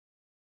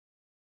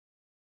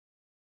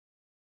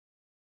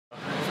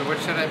What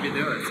should I be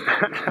doing?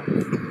 I've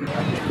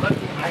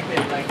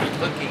been like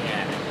looking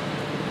at it.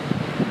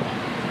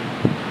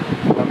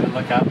 You want me to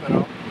look up at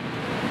all?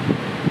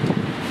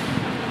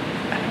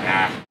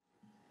 Ah.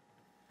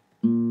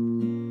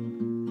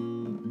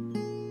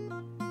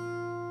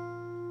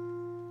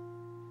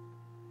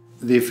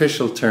 The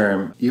official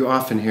term, you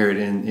often hear it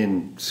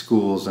in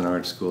schools and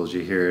art schools,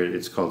 you hear it,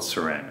 it's called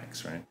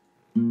ceramics, right?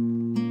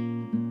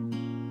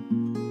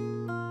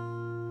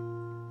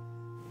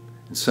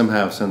 And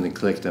somehow something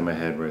clicked in my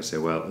head where I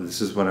said, well,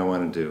 this is what I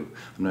want to do.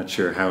 I'm not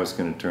sure how it's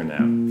going to turn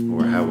out,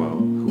 or how well,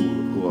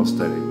 who I'll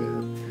study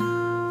with,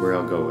 where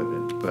I'll go with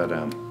it. But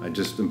I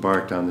just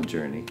embarked on the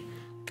journey.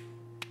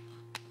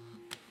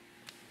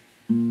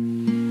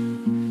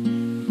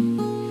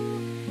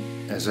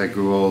 As I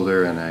grew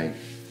older and I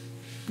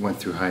went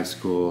through high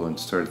school and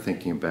started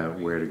thinking about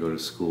where to go to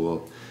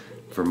school,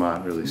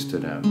 Vermont really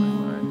stood out in my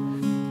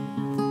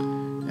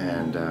mind.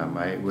 And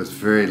I was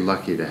very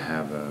lucky to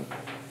have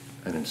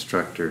an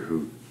instructor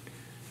who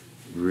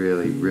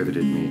really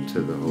riveted me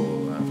to the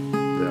whole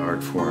the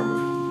art form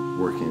of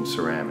working in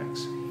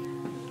ceramics.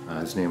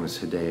 His name was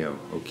Hideo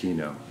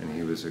Okino, and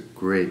he was a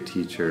great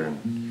teacher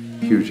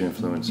and huge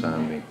influence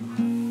on me.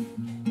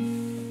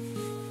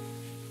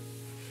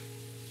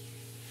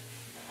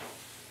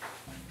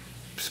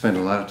 Spend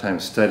a lot of time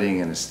studying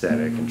an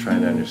aesthetic and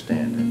trying to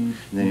understand it. And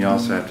then you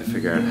also have to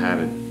figure out how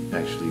to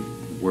actually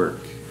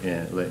work.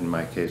 And in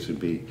my case would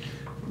be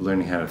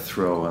learning how to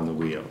throw on the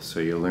wheel. So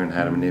you learn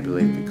how to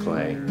manipulate the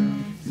clay.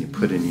 And you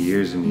put in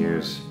years and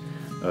years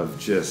of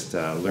just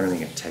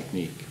learning a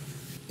technique.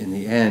 In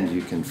the end,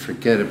 you can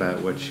forget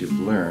about what you've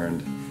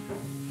learned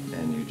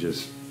and you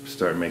just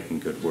start making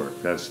good work.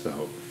 That's the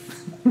hope.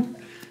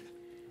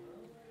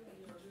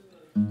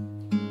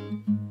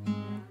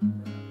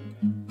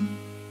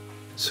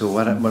 So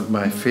what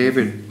my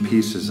favorite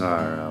pieces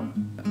are,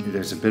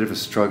 there's a bit of a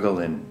struggle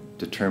in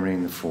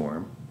determining the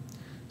form.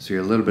 So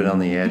you're a little bit on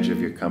the edge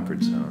of your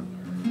comfort zone.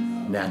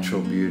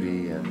 Natural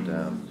beauty and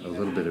a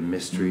little bit of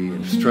mystery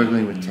and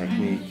struggling with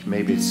technique,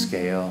 maybe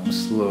scale,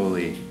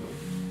 slowly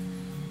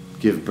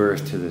give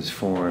birth to this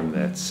form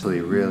that's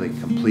really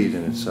complete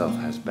in itself,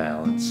 has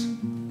balance,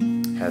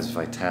 has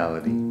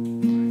vitality,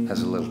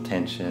 has a little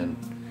tension.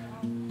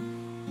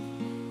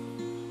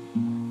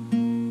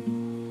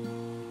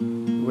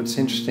 What's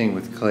interesting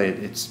with clay,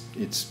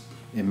 it's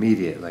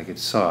immediate, like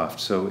it's soft.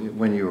 So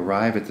when you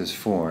arrive at this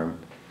form,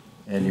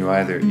 and you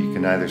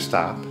can either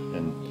stop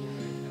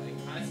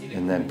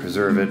and then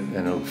preserve it,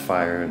 and it'll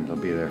fire and it'll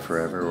be there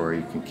forever, or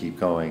you can keep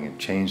going and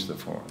change the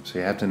form. So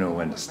you have to know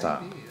when to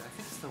stop.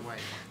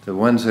 The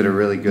ones that are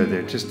really good,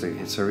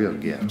 it's a real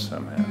gift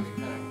somehow.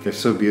 They're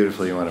so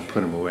beautiful you want to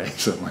put them away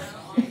somewhere,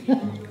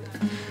 and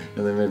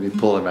then maybe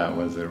pull them out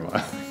once in a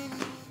while.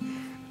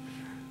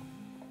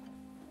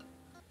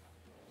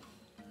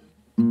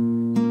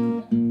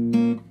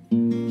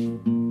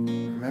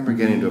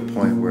 Getting to a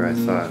point where I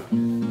thought,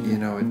 you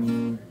know,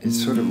 it's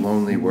sort of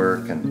lonely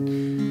work,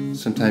 and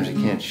sometimes you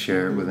can't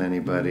share it with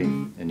anybody,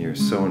 and you're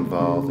so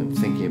involved in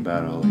thinking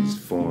about all these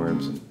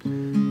forms and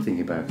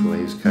thinking about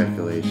glaze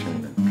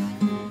calculation,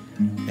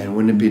 and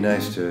wouldn't it be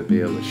nice to be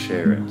able to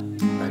share it?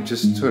 I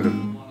just sort of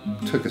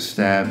took a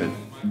stab at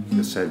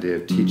this idea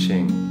of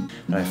teaching,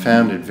 and I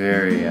found it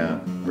very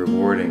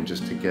rewarding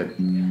just to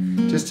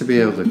be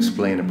able to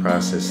explain a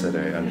process that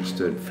I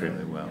understood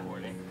fairly well.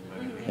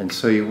 And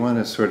so you want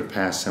to sort of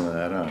pass some of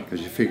that on,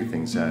 because you figure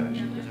things out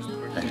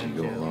as you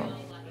go along.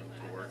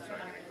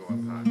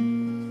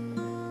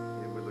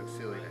 It would look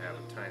silly to have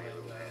a tiny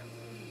little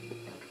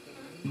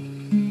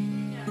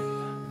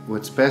hand.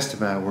 What's best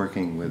about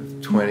working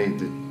with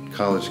 20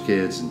 college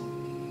kids,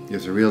 and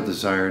there's a real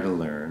desire to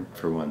learn,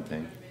 for one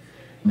thing.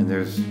 And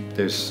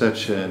there's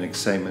such an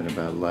excitement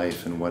about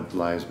life and what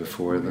lies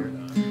before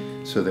them.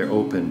 So they're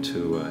open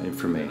to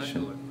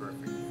information.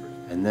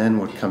 And then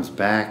what comes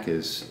back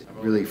is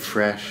really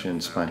fresh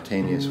and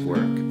spontaneous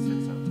work.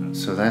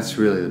 So that's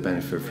really the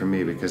benefit for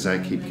me, because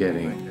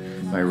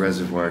my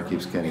reservoir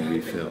keeps getting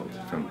refilled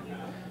from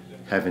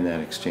having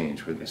that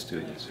exchange with the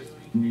students.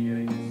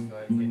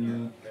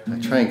 I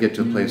try and get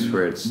to a place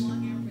where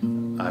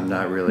I'm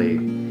not really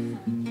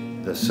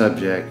the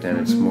subject and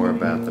it's more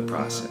about the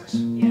process.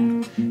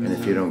 And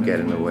if you don't get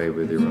in the way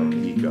with your own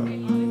ego.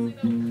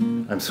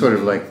 I'm sort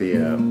of like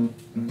the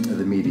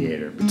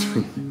mediator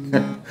between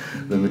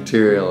the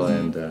material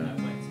and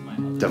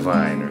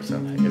divine or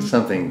something. It's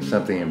something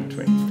in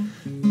between.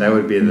 That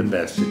would be the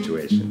best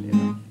situation, you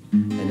know.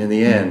 And in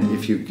the end,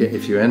 if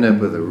you end up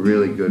with a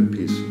really good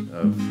piece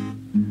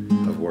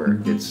of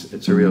work,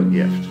 it's a real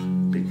gift,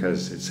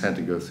 because it's had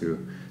to go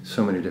through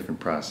so many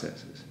different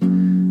processes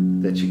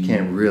that you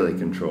can't really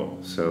control.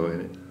 So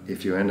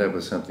if you end up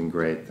with something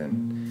great,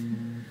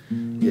 then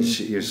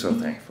you're so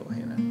thankful,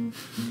 you know.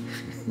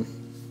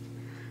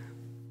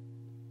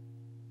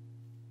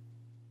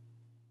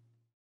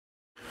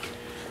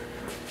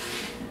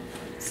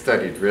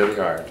 Studied really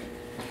hard.